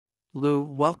Hello,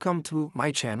 welcome to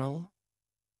my channel.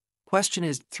 Question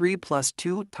is 3 plus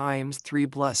 2 times 3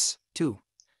 plus 2.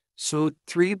 So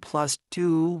 3 plus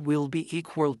 2 will be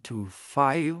equal to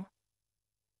 5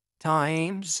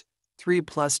 times 3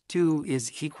 plus 2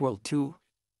 is equal to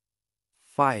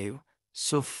 5.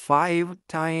 So 5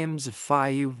 times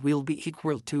 5 will be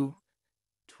equal to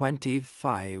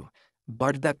 25.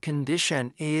 But the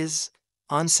condition is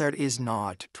answer is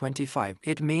not 25.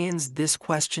 It means this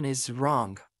question is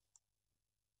wrong.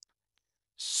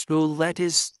 So let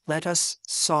us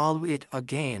solve it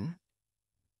again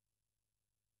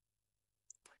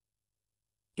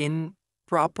in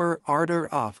proper order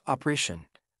of operation.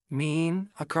 Mean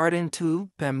according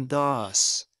to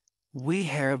Pemdas. We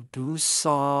have to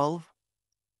solve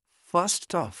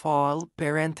first of all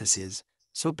parentheses.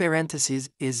 So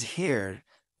parentheses is here.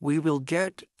 We will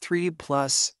get 3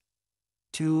 plus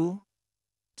 2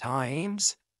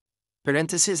 times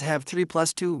parentheses have 3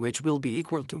 plus 2, which will be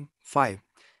equal to 5.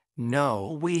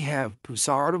 Now we have to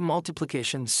sort of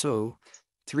multiplication, so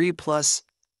 3 plus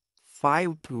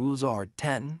 5 twos are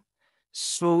 10.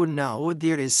 So now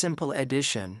there is simple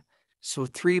addition. So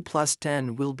 3 plus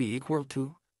 10 will be equal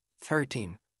to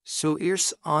 13. So your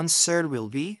answer will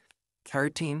be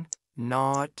 13,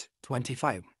 not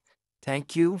 25.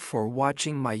 Thank you for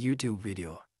watching my YouTube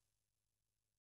video.